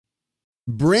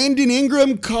Brandon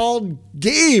Ingram called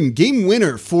game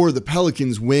winner for the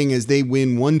Pelicans wing as they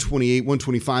win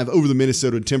 128-125 over the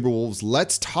Minnesota Timberwolves.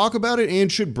 Let's talk about it,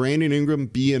 and should Brandon Ingram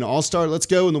be an all-star? Let's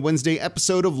go in the Wednesday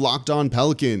episode of Locked On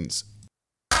Pelicans.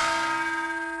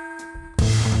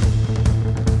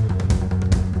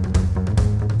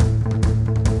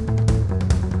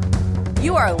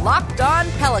 You are Locked On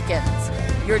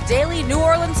Pelicans, your daily New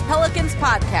Orleans Pelicans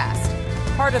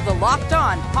podcast, part of the Locked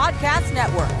On Podcast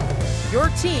Network. Your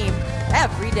team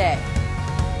every day.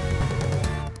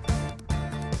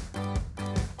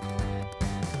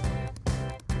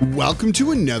 Welcome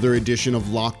to another edition of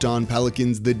Locked On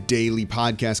Pelicans, the daily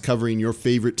podcast covering your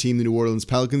favorite team, the New Orleans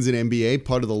Pelicans and NBA,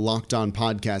 part of the Locked On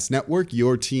Podcast Network,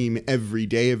 your team every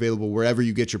day, available wherever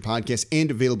you get your podcasts and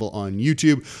available on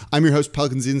YouTube. I'm your host,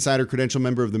 Pelicans Insider, credential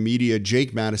member of the media,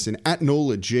 Jake Madison, at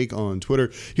NOLA Jake on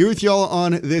Twitter, here with y'all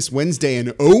on this Wednesday.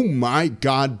 And oh my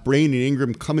God, Brandon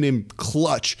Ingram coming in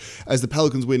clutch as the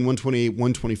Pelicans win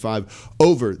 128-125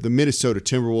 over the Minnesota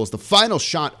Timberwolves. The final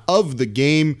shot of the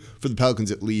game for the Pelicans,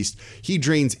 at least. He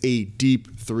drains a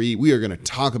deep three. We are going to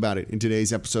talk about it in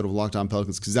today's episode of Locked On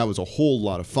Pelicans because that was a whole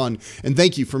lot of fun. And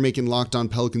thank you for making Locked On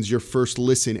Pelicans your first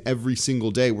listen every single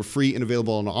day. We're free and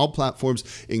available on all platforms,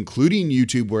 including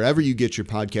YouTube, wherever you get your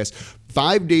podcast,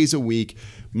 5 days a week,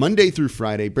 Monday through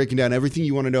Friday, breaking down everything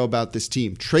you want to know about this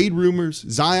team. Trade rumors,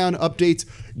 Zion updates,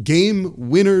 game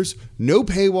winners, no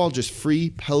paywall, just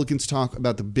free Pelicans talk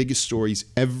about the biggest stories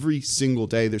every single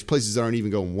day. There's places that aren't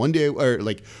even going one day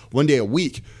a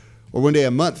week or one day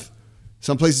a month.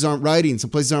 Some places aren't writing, some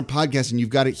places aren't podcasting. You've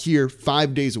got it here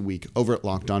 5 days a week over at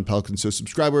Locked On Pelicans. So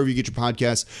subscribe wherever you get your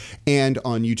podcasts and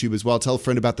on YouTube as well. Tell a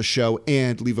friend about the show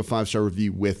and leave a 5-star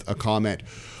review with a comment.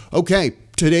 Okay,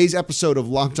 today's episode of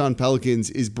Locked On Pelicans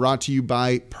is brought to you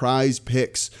by Prize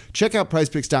Picks. Check out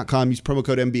prizepicks.com, use promo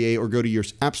code NBA, or go to your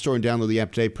app store and download the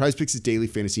app today. Prize Picks is daily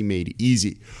fantasy made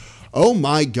easy. Oh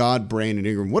my God, Brandon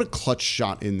Ingram, what a clutch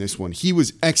shot in this one. He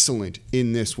was excellent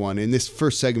in this one, and this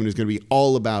first segment is going to be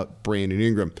all about Brandon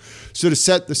Ingram. So to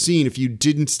set the scene, if you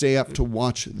didn't stay up to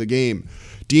watch the game,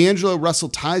 D'Angelo Russell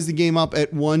ties the game up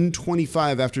at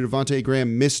 125 after Devontae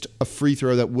Graham missed a free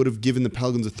throw that would have given the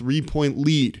Pelicans a 3-point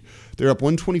lead. They're up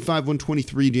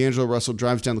 125-123. D'Angelo Russell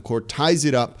drives down the court, ties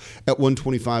it up at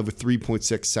 125 with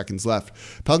 3.6 seconds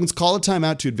left. Pelicans call a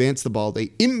timeout to advance the ball.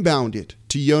 They inbound it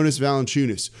to Jonas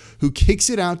Valanciunas, who kicks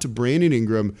it out to Brandon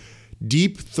Ingram.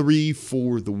 Deep three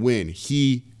for the win.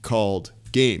 He called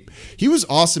game. He was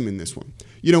awesome in this one.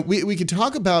 You know, we could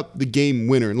talk about the game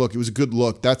winner, and look, it was a good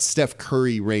look. That's Steph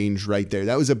Curry range right there.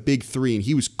 That was a big three, and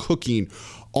he was cooking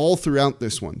all throughout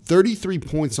this one. 33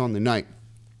 points on the night,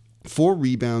 4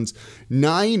 rebounds,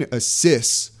 9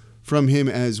 assists from him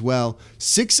as well,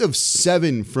 6 of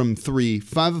 7 from 3,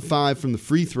 5 of 5 from the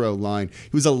free throw line. He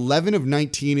was 11 of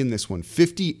 19 in this one,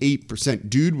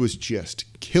 58%. Dude was just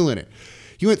killing it.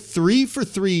 He went 3 for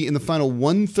 3 in the final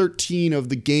 113 of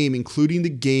the game, including the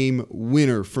game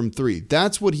winner from 3.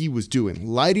 That's what he was doing,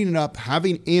 lighting it up,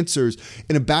 having answers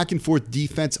in a back and forth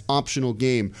defense optional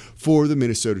game for the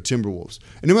Minnesota Timberwolves.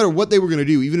 And no matter what they were going to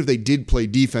do, even if they did play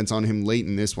defense on him late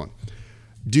in this one,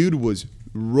 dude was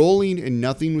rolling and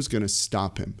nothing was going to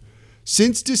stop him.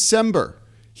 Since December,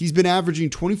 he's been averaging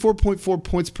 24.4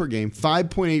 points per game,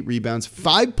 5.8 rebounds,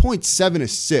 5.7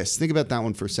 assists. Think about that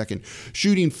one for a second.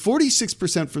 Shooting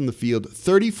 46% from the field,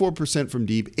 34% from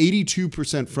deep,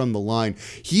 82% from the line.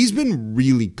 He's been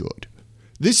really good.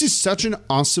 This is such an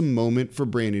awesome moment for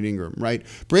Brandon Ingram, right?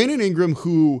 Brandon Ingram,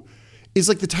 who is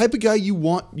like the type of guy you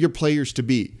want your players to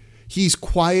be. He's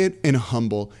quiet and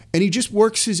humble, and he just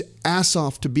works his ass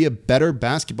off to be a better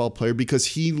basketball player because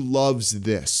he loves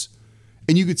this.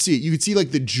 And you could see it. You could see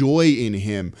like the joy in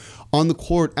him on the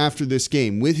court after this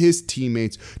game with his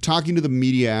teammates, talking to the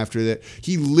media after that.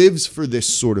 He lives for this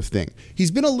sort of thing.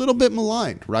 He's been a little bit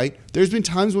maligned, right? There's been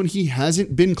times when he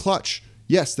hasn't been clutch.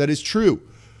 Yes, that is true.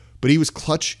 But he was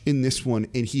clutch in this one,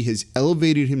 and he has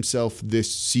elevated himself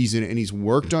this season, and he's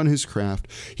worked on his craft.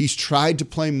 He's tried to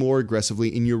play more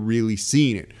aggressively, and you're really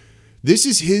seeing it. This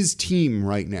is his team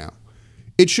right now.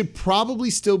 It should probably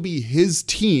still be his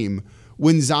team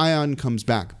when Zion comes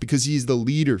back because he's the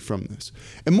leader from this.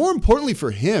 And more importantly for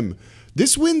him,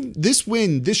 this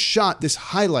shot, this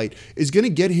highlight is going to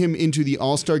get him into the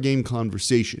All-Star game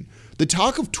conversation. The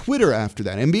talk of Twitter after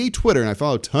that, NBA Twitter, and I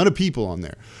follow a ton of people on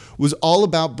there, was all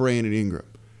about Brandon Ingram.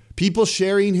 People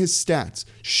sharing his stats,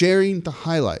 sharing the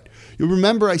highlight. You'll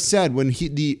remember I said when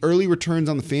the early returns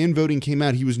on the fan voting came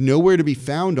out, he was nowhere to be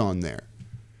found on there.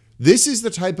 This is the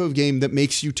type of game that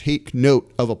makes you take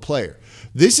note of a player.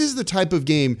 This is the type of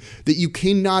game that you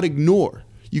cannot ignore.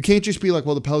 You can't just be like,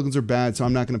 well, the Pelicans are bad, so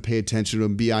I'm not going to pay attention to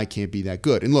them. BI can't be that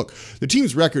good. And look, the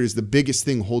team's record is the biggest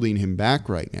thing holding him back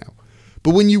right now.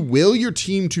 But when you will your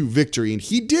team to victory, and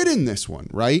he did in this one,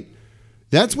 right?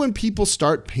 That's when people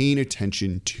start paying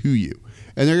attention to you.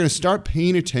 And they're going to start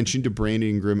paying attention to Brandon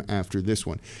Ingram after this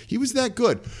one. He was that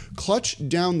good. Clutch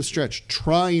down the stretch,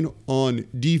 trying on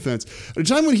defense. At a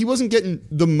time when he wasn't getting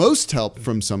the most help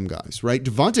from some guys, right?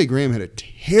 Devontae Graham had a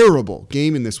terrible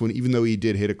game in this one, even though he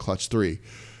did hit a clutch three.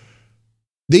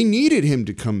 They needed him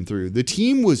to come through. The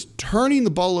team was turning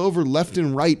the ball over left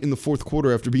and right in the fourth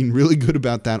quarter after being really good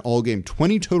about that all game.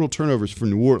 20 total turnovers for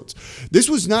New Orleans. This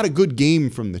was not a good game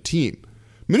from the team.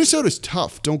 Minnesota's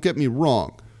tough, don't get me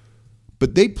wrong.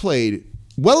 But they played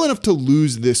well enough to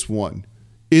lose this one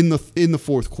in the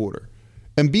fourth quarter.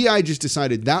 And BI just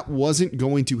decided that wasn't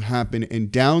going to happen,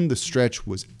 and down the stretch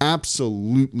was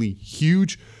absolutely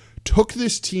huge. Took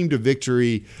this team to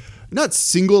victory, not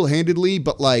single-handedly,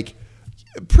 but like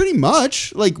pretty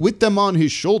much like with them on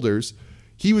his shoulders.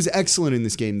 He was excellent in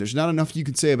this game. There's not enough you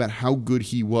can say about how good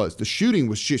he was. The shooting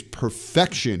was just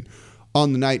perfection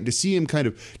on the night. To see him kind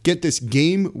of get this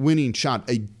game-winning shot,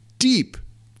 a deep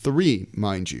three,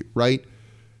 mind you, right?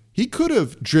 He could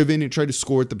have driven and tried to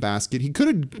score at the basket. He could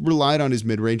have relied on his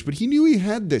mid-range, but he knew he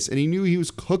had this, and he knew he was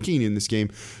cooking in this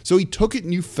game. So he took it,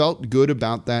 and you felt good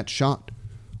about that shot.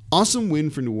 Awesome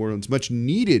win for New Orleans. Much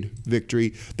needed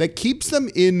victory that keeps them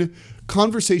in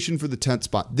conversation for the 10th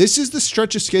spot. This is the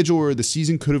stretch of schedule where the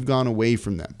season could have gone away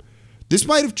from them. This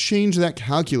might have changed that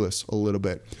calculus a little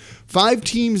bit. 5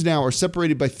 teams now are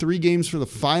separated by 3 games for the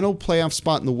final playoff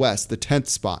spot in the West, the 10th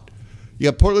spot. You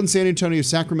got Portland, San Antonio,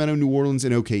 Sacramento, New Orleans,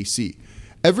 and OKC.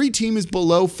 Every team is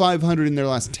below 500 in their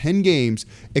last 10 games,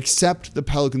 except the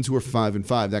Pelicans, who are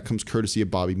 5-5. That comes courtesy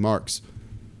of Bobby Marks.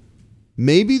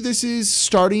 Maybe this is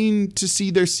starting to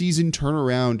see their season turn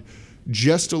around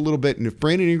just a little bit, and if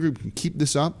Brandon Ingram can keep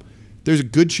this up, there's a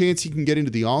good chance he can get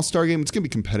into the All-Star game. It's going to be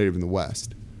competitive in the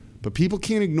West. But people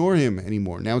can't ignore him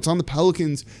anymore. Now it's on the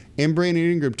Pelicans and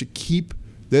Brandon Ingram to keep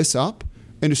this up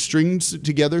and to string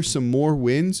together some more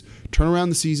wins, turn around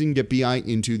the season, get BI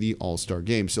into the All-Star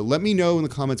game. So let me know in the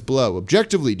comments below.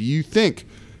 Objectively, do you think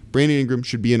Brandon Ingram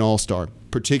should be an All-Star,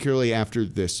 particularly after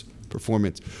this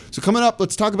performance? So coming up,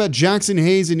 let's talk about Jackson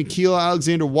Hayes and Nickeil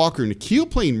Alexander-Walker.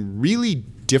 Nickeil playing really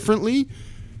differently,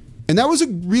 and that was a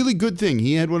really good thing.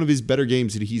 He had one of his better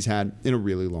games that he's had in a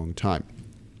really long time.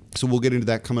 So we'll get into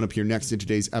that coming up here next in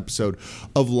today's episode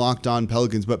of Locked On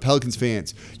Pelicans. But Pelicans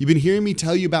fans, you've been hearing me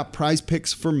tell you about Prize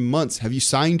Picks for months. Have you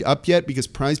signed up yet? Because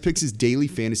Prize Picks is daily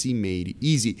fantasy made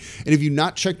easy. And if you've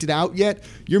not checked it out yet,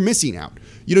 you're missing out.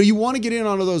 You know, you want to get in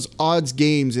on those odds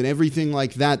games and everything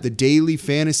like that, the daily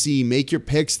fantasy, make your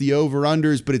picks, the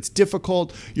over-unders, but it's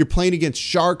difficult. You're playing against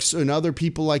sharks and other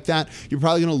people like that. You're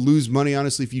probably going to lose money,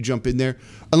 honestly, if you jump in there.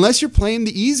 Unless you're playing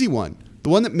the easy one, the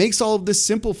one that makes all of this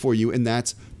simple for you, and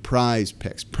that's Prize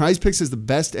Picks. Prize Picks is the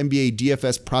best NBA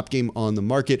DFS prop game on the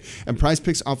market, and Prize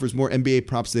Picks offers more NBA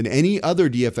props than any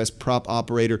other DFS prop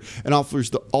operator and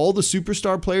offers all the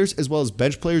superstar players as well as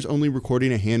bench players only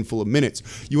recording a handful of minutes.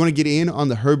 You want to get in on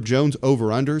the Herb Jones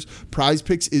over-unders? Prize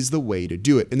Picks is the way to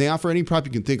do it, and they offer any prop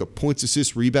you can think of: points,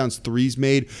 assists, rebounds, threes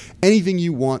made, anything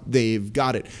you want, they've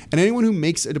got it. And anyone who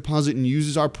makes a deposit and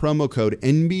uses our promo code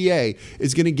NBA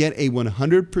is going to get a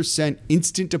 100%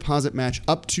 instant deposit match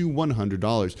up to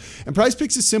 $100. And Prize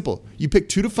Picks is simple. You pick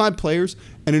 2 to 5 players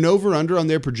and an over-under on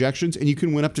their projections, and you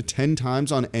can win up to 10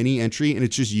 times on any entry, and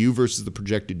it's just you versus the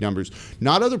projected numbers.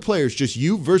 Not other players, just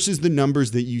you versus the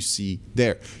numbers that you see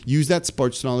there. Use that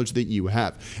sports knowledge that you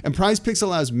have. And Prize Picks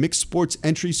allows mixed sports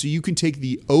entries, so you can take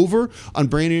the over on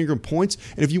Brandon Ingram points,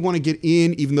 and if you want to get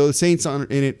in, even though the Saints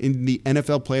aren't in it in the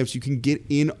NFL playoffs, you can get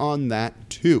in on that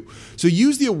too. So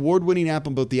use the award-winning app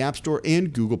on both the App Store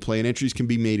and Google Play, and entries can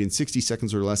be made in 60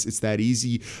 seconds or less. It's that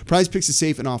easy. Prize Picks is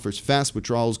safe and offers fast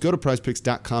withdrawals. Go to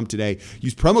prizepicks.com today.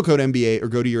 Use promo code NBA or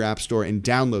go to your app store and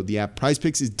download the app. Prize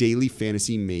Picks is daily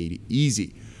fantasy made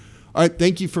easy. All right,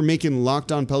 thank you for making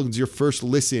Locked On Pelicans your first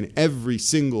listen every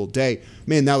single day.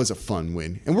 Man, that was a fun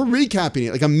win. And we're recapping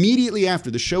it like immediately after.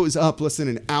 The show is up less than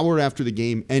an hour after the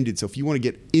game ended. So if you want to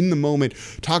get in the moment,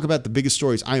 talk about the biggest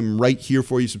stories, I am right here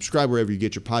for you. Subscribe wherever you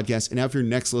get your podcasts. And after your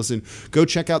next listen, go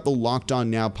check out the Locked On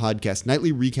Now podcast.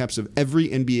 Nightly recaps of every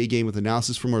NBA game with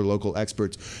analysis from our local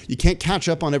experts. You can't catch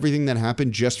up on everything that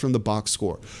happened just from the box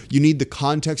score. You need the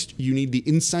context. You need the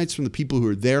insights from the people who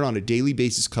are there on a daily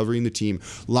basis covering the team.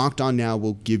 Locked On Now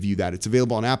will give you that. It's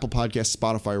available on Apple Podcasts,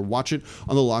 Spotify, or watch it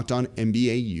on the Locked On NBA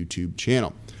YouTube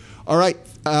channel. All right,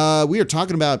 we are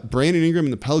talking about Brandon Ingram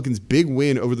and the Pelicans' big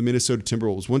win over the Minnesota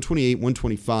Timberwolves,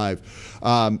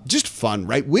 128-125. Just fun,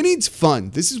 right? Winning's fun.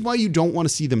 This is why you don't want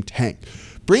to see them tank.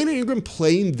 Brandon Ingram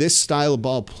playing this style of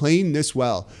ball, playing this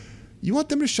well. You want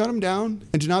them to shut him down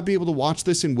and to not be able to watch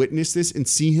this and witness this and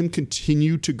see him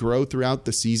continue to grow throughout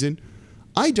the season?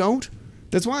 I don't.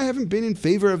 That's why I haven't been in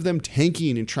favor of them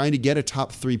tanking and trying to get a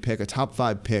top 3 pick, a top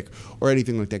 5 pick, or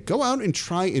anything like that. Go out and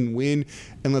try and win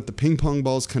and let the ping pong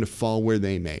balls kind of fall where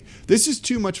they may. This is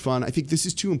too much fun. I think this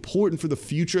is too important for the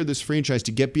future of this franchise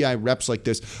to get BI reps like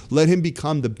this. Let him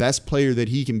become the best player that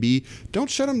he can be. Don't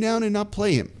shut him down and not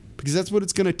play him, because that's what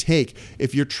it's going to take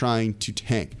if you're trying to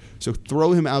tank. So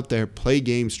throw him out there, play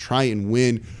games, try and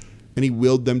win. And he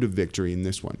willed them to victory in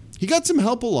this one. He got some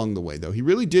help along the way, though. He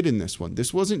really did in this one.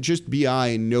 This wasn't just BI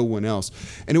and no one else.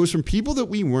 And it was from people that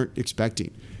we weren't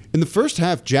expecting. In the first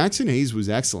half, Jackson Hayes was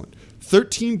excellent.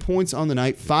 13 points on the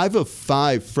night, 5 of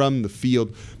 5 from the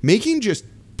field, making just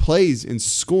plays and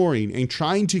scoring and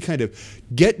trying to kind of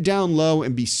get down low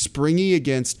and be springy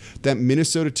against that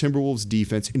Minnesota Timberwolves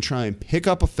defense and try and pick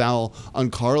up a foul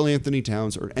on Karl Anthony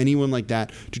Towns or anyone like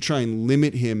that to try and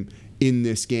limit him in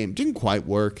this game. Didn't quite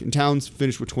work, and Towns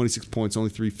finished with 26 points, only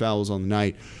 3 fouls on the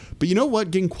night. But you know what?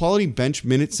 Getting quality bench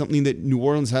minutes, something that New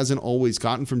Orleans hasn't always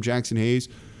gotten from Jackson Hayes,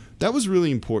 that was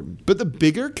really important. But the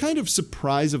bigger kind of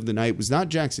surprise of the night was not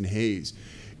Jackson Hayes.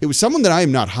 It was someone that I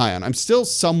am not high on. I'm still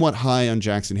somewhat high on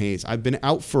Jackson Hayes. I've been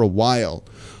out for a while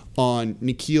on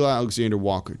Nickeil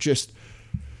Alexander-Walker. Just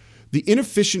the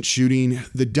inefficient shooting,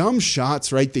 the dumb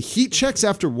shots, right? The heat checks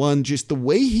after one, just the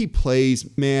way he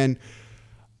plays, man.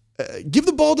 Give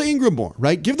the ball to Ingram more,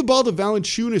 right? Give the ball to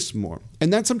Valanciunas more.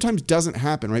 And that sometimes doesn't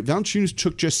happen, right? Valanciunas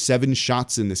took just 7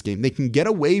 shots in this game. They can get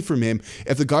away from him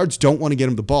if the guards don't want to get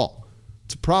him the ball.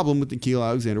 It's a problem with Nickeil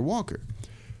Alexander-Walker.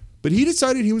 But he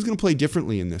decided he was going to play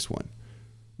differently in this one.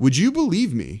 Would you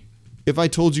believe me if I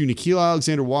told you Nickeil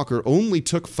Alexander-Walker only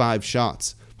took 5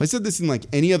 shots? If I said this in like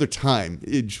any other time,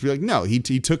 it'd be like, no, he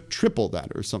took triple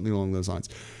that or something along those lines.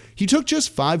 He took just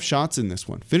 5 shots in this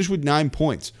one, finished with 9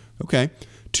 points. Okay.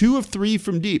 2 of 3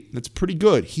 from deep. That's pretty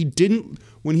good. He didn't,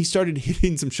 when he started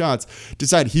hitting some shots,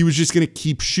 decide he was just going to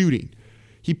keep shooting.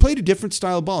 He played a different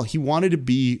style of ball. He wanted to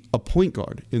be a point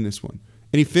guard in this one.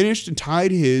 And he finished and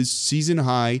tied his season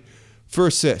high for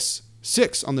assists.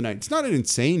 6 on the night. It's not an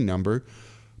insane number,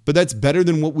 but that's better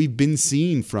than what we've been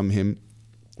seeing from him.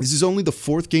 This is only the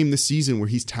 4th game this season where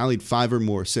he's tallied 5 or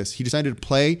more assists. He decided to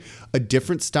play a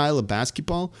different style of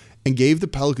basketball and gave the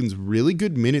Pelicans really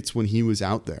good minutes when he was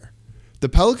out there. The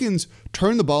Pelicans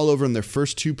turned the ball over in their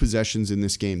first 2 possessions in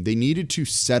this game. They needed to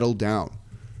settle down.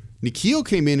 Nickeil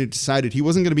came in and decided he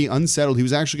wasn't going to be unsettled. He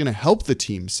was actually going to help the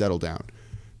team settle down.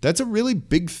 That's a really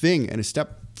big thing and a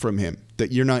step from him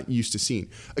that you're not used to seeing.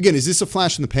 Again, is this a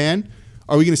flash in the pan?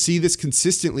 Are we going to see this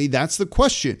consistently? That's the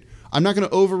question. I'm not going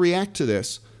to overreact to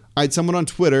this. I had someone on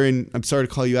Twitter, and I'm sorry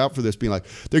to call you out for this, being like,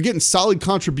 they're getting solid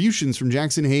contributions from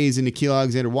Jackson Hayes and Nickeil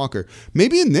Alexander-Walker.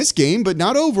 Maybe in this game, but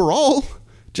not overall.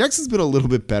 Jackson's been a little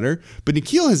bit better, but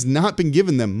Nickeil has not been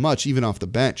giving them much, even off the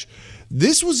bench.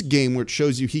 This was a game where it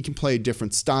shows you he can play a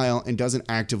different style and doesn't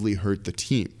actively hurt the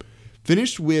team.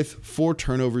 Finished with 4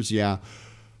 turnovers, yeah,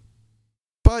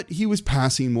 but he was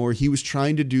passing more. He was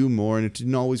trying to do more, and it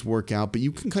didn't always work out, but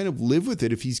you can kind of live with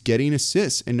it if he's getting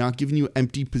assists and not giving you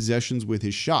empty possessions with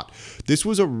his shot. This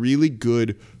was a really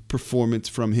good performance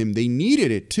from him. They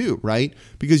needed it too, right?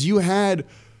 Because you had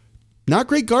not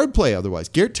great guard play otherwise.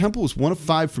 Garrett Temple was 1 of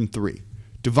 5 from 3.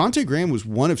 Devontae Graham was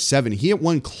 1 of 7. He had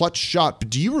 1 clutch shot,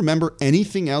 but do you remember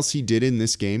anything else he did in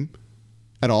this game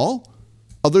at all?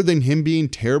 Other than him being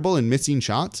terrible and missing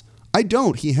shots? I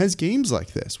don't. He has games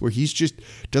like this where he's just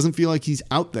doesn't feel like he's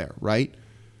out there, right?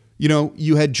 You know,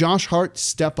 you had Josh Hart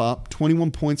step up,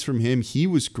 21 points from him. He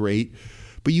was great,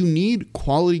 but you need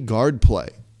quality guard play.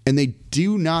 And they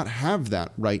do not have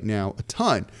that right now a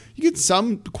ton. You get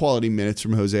some quality minutes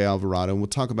from Jose Alvarado, and we'll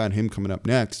talk about him coming up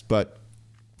next, but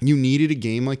you needed a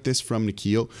game like this from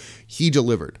Nickeil. He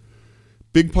delivered.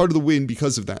 Big part of the win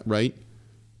because of that, right?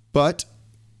 But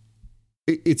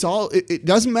it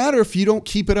doesn't matter if you don't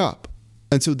keep it up.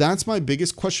 And so that's my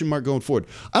biggest question mark going forward.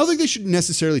 I don't think they should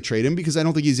necessarily trade him because I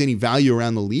don't think he's any value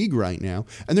around the league right now.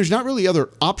 And there's not really other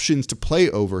options to play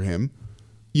over him.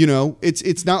 You know,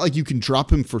 it's not like you can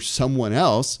drop him for someone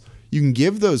else. You can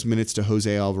give those minutes to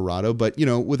Jose Alvarado, but, you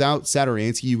know, without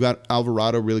Satoransky, you got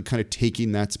Alvarado really kind of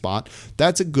taking that spot.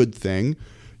 That's a good thing.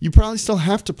 You probably still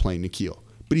have to play Nickeil.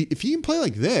 But if he can play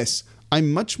like this,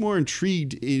 I'm much more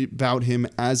intrigued about him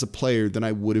as a player than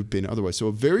I would have been otherwise. So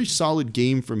a very solid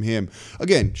game from him.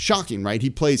 Again, shocking, right? He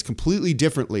plays completely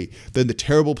differently than the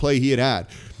terrible play he had.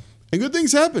 And good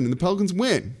things happen, and the Pelicans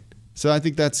win. So I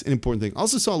think that's an important thing.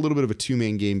 Also saw a little bit of a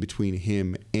 2-man game between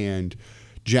him and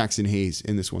Jackson Hayes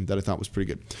in this one that I thought was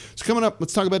pretty good. So coming up,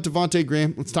 let's talk about Devontae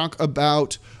Graham. Let's talk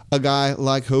about a guy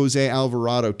like Jose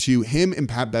Alvarado too. Him and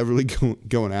Pat Beverly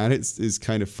going at it is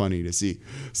kind of funny to see.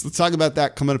 So let's talk about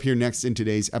that coming up here next in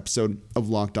today's episode of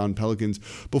Locked On Pelicans.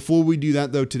 Before we do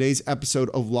that though, today's episode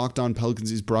of Locked On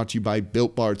Pelicans is brought to you by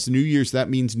Built Bar. It's New Year's, that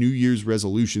means New Year's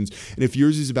resolutions. And if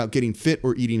yours is about getting fit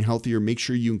or eating healthier, make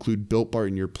sure you include Built Bar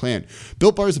in your plan.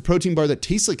 Built Bar is a protein bar that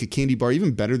tastes like a candy bar,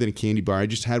 even better than a candy bar. I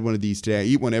just had one of these today. I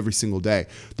eat one every single day.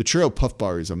 The Churro Puff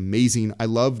Bar is amazing. I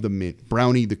love the mint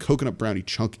brownie. The coconut brownie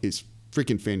chunk is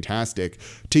freaking fantastic.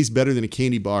 Tastes better than a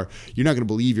candy bar. You're not going to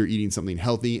believe you're eating something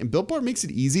healthy. And Built Bar makes it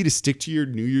easy to stick to your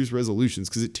New Year's resolutions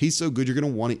because it tastes so good you're going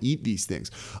to want to eat these things.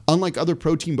 Unlike other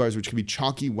protein bars, which can be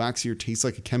chalky, waxy, or taste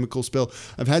like a chemical spill,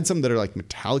 I've had some that are like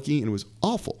metallic-y and it was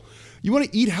awful. You want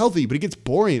to eat healthy, but it gets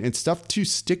boring and stuff to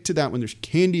stick to that when there's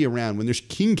candy around, when there's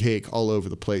king cake all over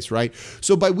the place, right?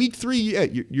 So by week 3, yeah,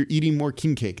 you're eating more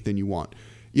king cake than you want.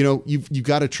 You know, you've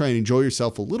got to try and enjoy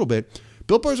yourself a little bit.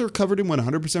 Built Bars are covered in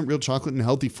 100% real chocolate and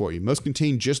healthy for you. Most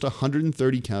contain just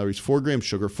 130 calories, 4 grams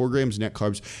sugar, 4 grams net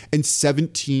carbs, and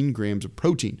 17 grams of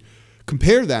protein.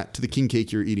 Compare that to the king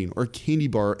cake you're eating or a candy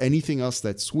bar or anything else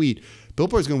that's sweet.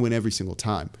 Built Bar is going to win every single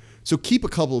time. So keep a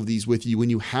couple of these with you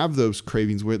when you have those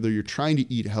cravings, whether you're trying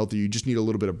to eat healthy, you just need a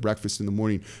little bit of breakfast in the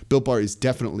morning. Built Bar is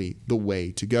definitely the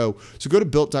way to go. So go to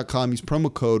Built.com, use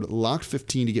promo code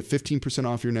LOCKED15 to get 15%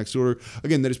 off your next order.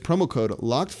 Again, that is promo code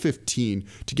LOCKED15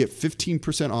 to get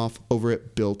 15% off over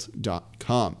at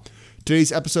Built.com.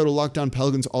 Today's episode of Locked On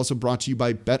Pelicans also brought to you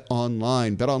by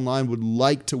BetOnline. BetOnline would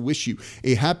like to wish you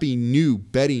a happy new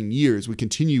betting year as we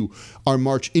continue our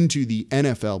march into the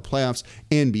NFL playoffs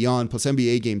and beyond, plus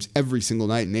NBA games every single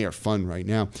night, and they are fun right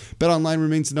now. BetOnline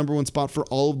remains the number one spot for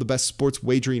all of the best sports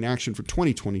wagering action for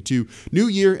 2022. New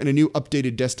year and a new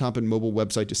updated desktop and mobile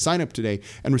website to sign up today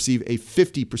and receive a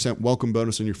 50% welcome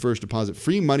bonus on your first deposit.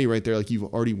 Free money right there like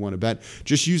you've already won a bet.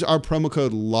 Just use our promo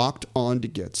code LOCKEDON to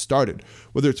get started.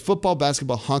 Whether it's football,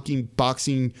 basketball, hockey,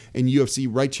 boxing, and UFC,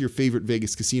 right to your favorite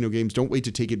Vegas casino games. Don't wait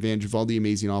to take advantage of all the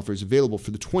amazing offers available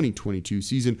for the 2022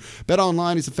 season.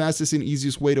 BetOnline is the fastest and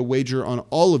easiest way to wager on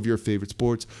all of your favorite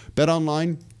sports.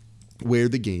 BetOnline, where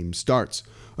the game starts.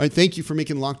 All right, thank you for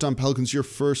making Locked On Pelicans your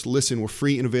first listen. We're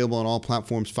free and available on all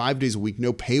platforms 5 days a week.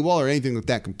 No paywall or anything like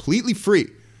that. Completely free.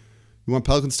 You want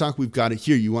Pelicans talk? We've got it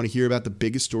here. You want to hear about the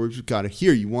biggest stories? We've got it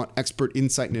here. You want expert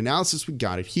insight and analysis? We've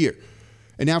got it here.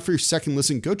 And now for your second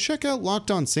listen, go check out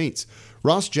Locked On Saints.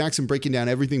 Ross Jackson breaking down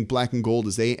everything black and gold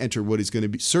as they enter what is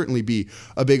going to certainly be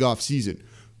a big offseason.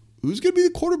 Who's going to be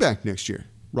the quarterback next year?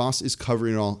 Ross is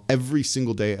covering it all every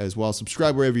single day as well.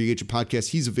 Subscribe wherever you get your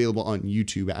podcast. He's available on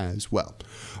YouTube as well.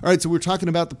 All right, so we're talking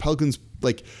about the Pelicans,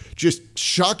 just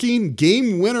shocking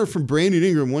game winner from Brandon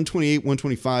Ingram,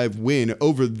 128-125 win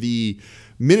over the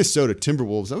Minnesota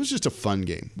Timberwolves. That was just a fun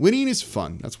game. Winning is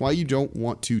fun. That's why you don't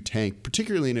want to tank,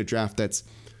 particularly in a draft that's,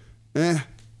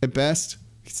 at best.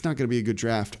 It's not going to be a good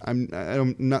draft. I'm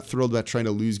not thrilled about trying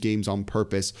to lose games on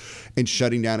purpose and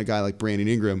shutting down a guy like Brandon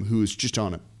Ingram, who is just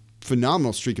on a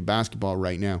phenomenal streak of basketball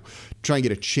right now. Try and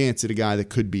get a chance at a guy that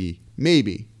could be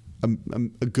maybe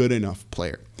a good enough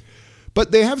player.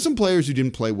 But they have some players who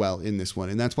didn't play well in this one,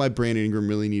 and that's why Brandon Ingram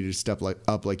really needed to step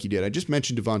up like he did. I just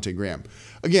mentioned Devontae Graham.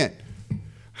 Again,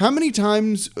 how many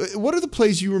times, what are the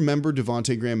plays you remember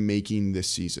Devontae Graham making this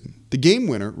season? The game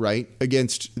winner, right,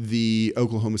 against the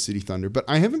Oklahoma City Thunder, but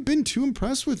I haven't been too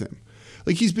impressed with him.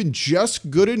 He's been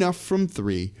just good enough from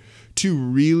three to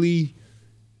really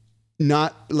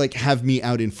not have me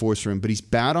out in force for him, but he's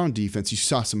bad on defense. You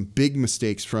saw some big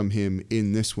mistakes from him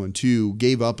in this one too.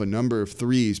 Gave up a number of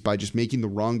threes by just making the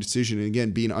wrong decision. And again,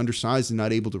 being undersized and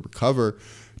not able to recover.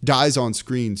 Dies on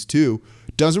screens too.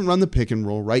 Doesn't run the pick and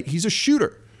roll, right? He's a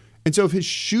shooter. And so if his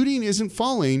shooting isn't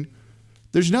falling,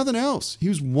 there's nothing else. He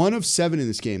was 1 of 7 in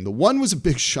this game. The one was a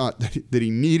big shot that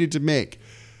he needed to make.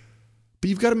 But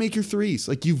you've got to make your threes.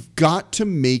 You've got to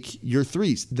make your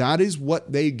threes. That is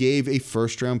what they gave a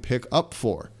first-round pick up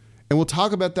for. And we'll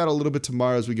talk about that a little bit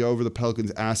tomorrow as we go over the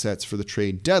Pelicans' assets for the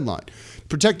trade deadline.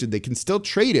 Protected. They can still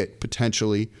trade it,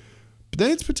 potentially. But then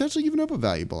it's potentially giving up a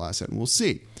valuable asset, and we'll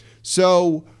see.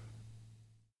 So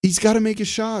he's got to make his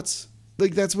shots.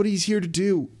 That's what he's here to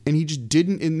do. And he just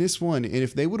didn't in this one. And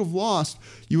if they would have lost,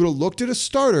 you would have looked at a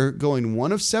starter going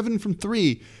 1 of 7 from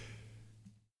 3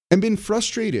 and been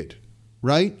frustrated.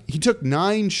 Right? He took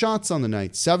 9 shots on the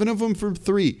night, 7 of them from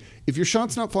 3. If your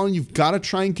shot's not falling, you've got to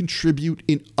try and contribute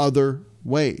in other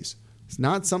ways. It's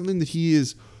not something that he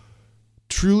is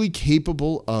truly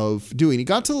capable of doing. He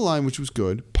got to the line, which was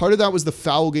good. Part of that was the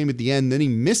foul game at the end. Then he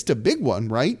missed a big one,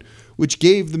 right? Which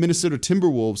gave the Minnesota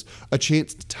Timberwolves a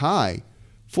chance to tie.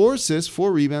 4 assists,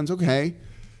 4 rebounds, okay.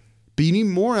 But you need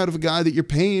more out of a guy that you're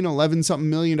paying $11-something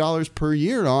million per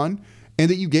year on. and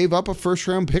that you gave up a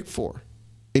first-round pick for.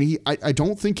 And I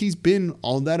don't think he's been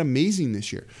all that amazing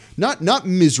this year. Not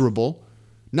miserable,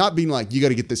 not being like, you got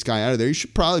to get this guy out of there. He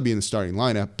should probably be in the starting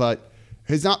lineup, but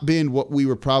has not been what we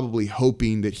were probably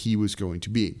hoping that he was going to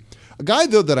be. A guy,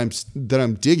 though, that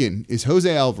I'm digging is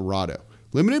Jose Alvarado.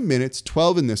 Limited minutes,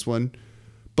 12 in this one,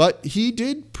 but he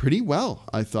did pretty well,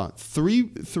 I thought. Three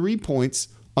points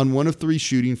on 1 of 3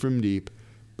 shooting from deep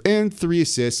and 3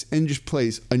 assists, and just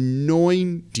plays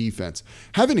annoying defense.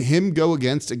 Having him go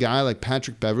against a guy like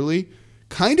Patrick Beverley,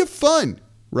 kind of fun,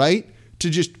 right?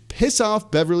 To just piss off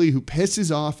Beverley, who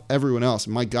pisses off everyone else.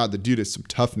 My God, the dude has some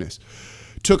toughness.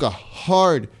 Took a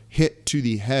hard hit to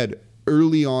the head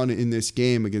early on in this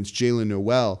game against Jaylen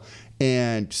Nowell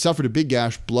and suffered a big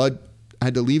gash. Blood,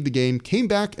 had to leave the game, came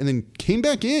back, and then came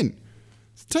back in.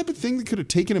 It's the type of thing that could have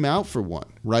taken him out for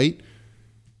one, right?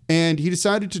 And he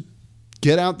decided to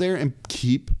get out there and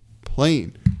keep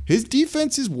playing. His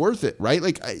defense is worth it, right?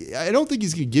 Like, I don't think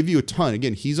he's going to give you a ton.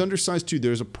 Again, he's undersized too.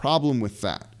 There's a problem with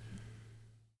that.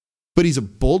 But he's a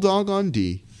bulldog on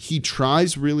D. He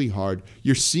tries really hard.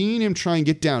 You're seeing him try and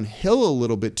get downhill a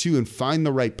little bit too and find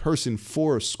the right person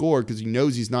for a score because he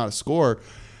knows he's not a scorer.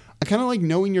 I kind of like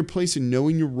knowing your place and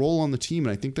knowing your role on the team,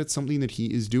 and I think that's something that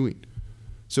he is doing.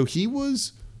 So he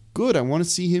was good. I want to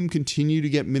see him continue to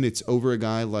get minutes over a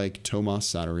guy like Tomas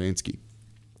Satoransky.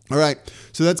 All right,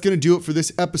 so that's going to do it for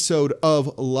this episode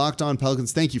of Locked On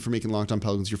Pelicans. Thank you for making Locked On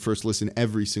Pelicans your first listen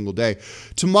every single day.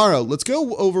 Tomorrow, let's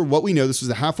go over what we know. This was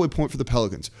the halfway point for the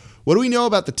Pelicans. What do we know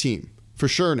about the team for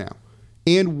sure now?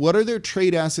 And what are their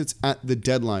trade assets at the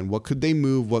deadline? What could they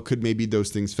move? What could maybe those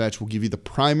things fetch? We'll give you the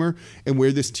primer and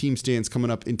where this team stands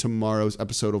coming up in tomorrow's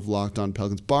episode of Locked On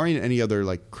Pelicans, barring any other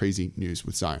like crazy news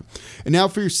with Zion. And now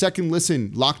for your second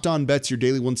listen, Locked On Bets, your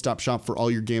daily one-stop shop for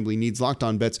all your gambling needs. Locked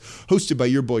On Bets, hosted by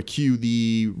your boy Q,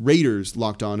 the Raiders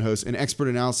Locked On host, and expert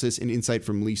analysis and insight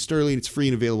from Lee Sterling. It's free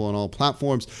and available on all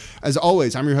platforms. As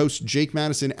always, I'm your host, Jake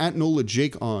Madison, at NOLA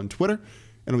Jake on Twitter,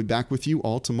 and I'll be back with you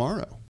all tomorrow.